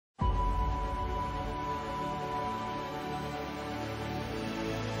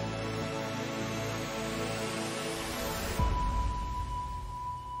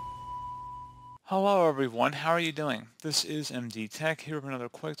Hello everyone, how are you doing? This is MD Tech here with another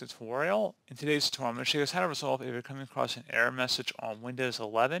quick tutorial. In today's tutorial, I'm going to show you guys how to resolve if you're coming across an error message on Windows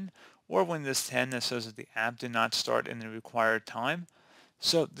 11 or Windows 10 that says that the app did not start in the required time.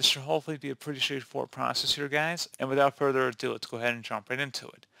 So this should hopefully be a pretty straightforward process here, guys. And without further ado, let's go ahead and jump right into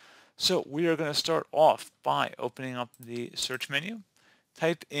it. So we are going to start off by opening up the search menu.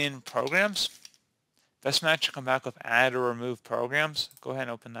 Type in programs. Best match should come back with add or remove programs. Go ahead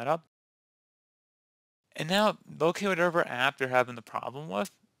and open that up. And now locate whatever app you're having the problem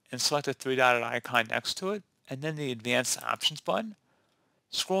with and select the three-dotted icon next to it and then the advanced options button.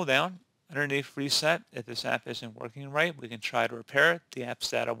 Scroll down underneath reset. If this app isn't working right, we can try to repair it. The app's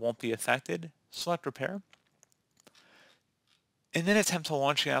data won't be affected. Select repair. And then attempt to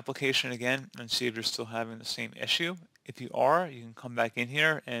launch the application again and see if you're still having the same issue. If you are, you can come back in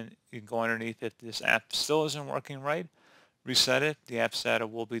here and you can go underneath if this app still isn't working right. Reset it. The app's data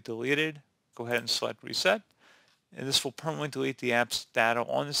will be deleted. Go ahead and select reset. And this will permanently delete the app's data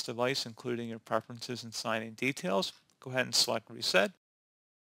on this device, including your preferences and sign-in details. Go ahead and select reset.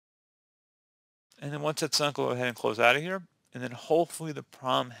 And then once that's done, go ahead and close out of here. And then hopefully the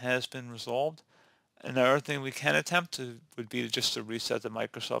problem has been resolved. Another thing we can attempt would be just to reset the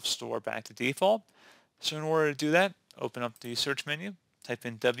Microsoft Store back to default. So in order to do that, open up the search menu, type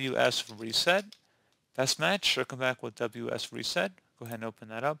in WS Reset. Best match should come back with WS Reset. Go ahead and open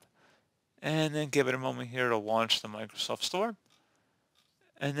that up. And then give it a moment here to launch the Microsoft Store.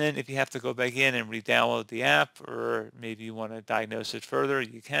 And then if you have to go back in and re-download the app, or maybe you want to diagnose it further,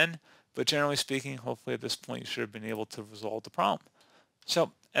 you can. But generally speaking, hopefully at this point you should have been able to resolve the problem.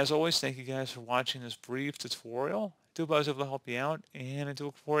 So as always, thank you guys for watching this brief tutorial. I do hope I was able to help you out, and I do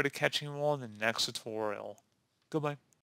look forward to catching you all in the next tutorial. Goodbye.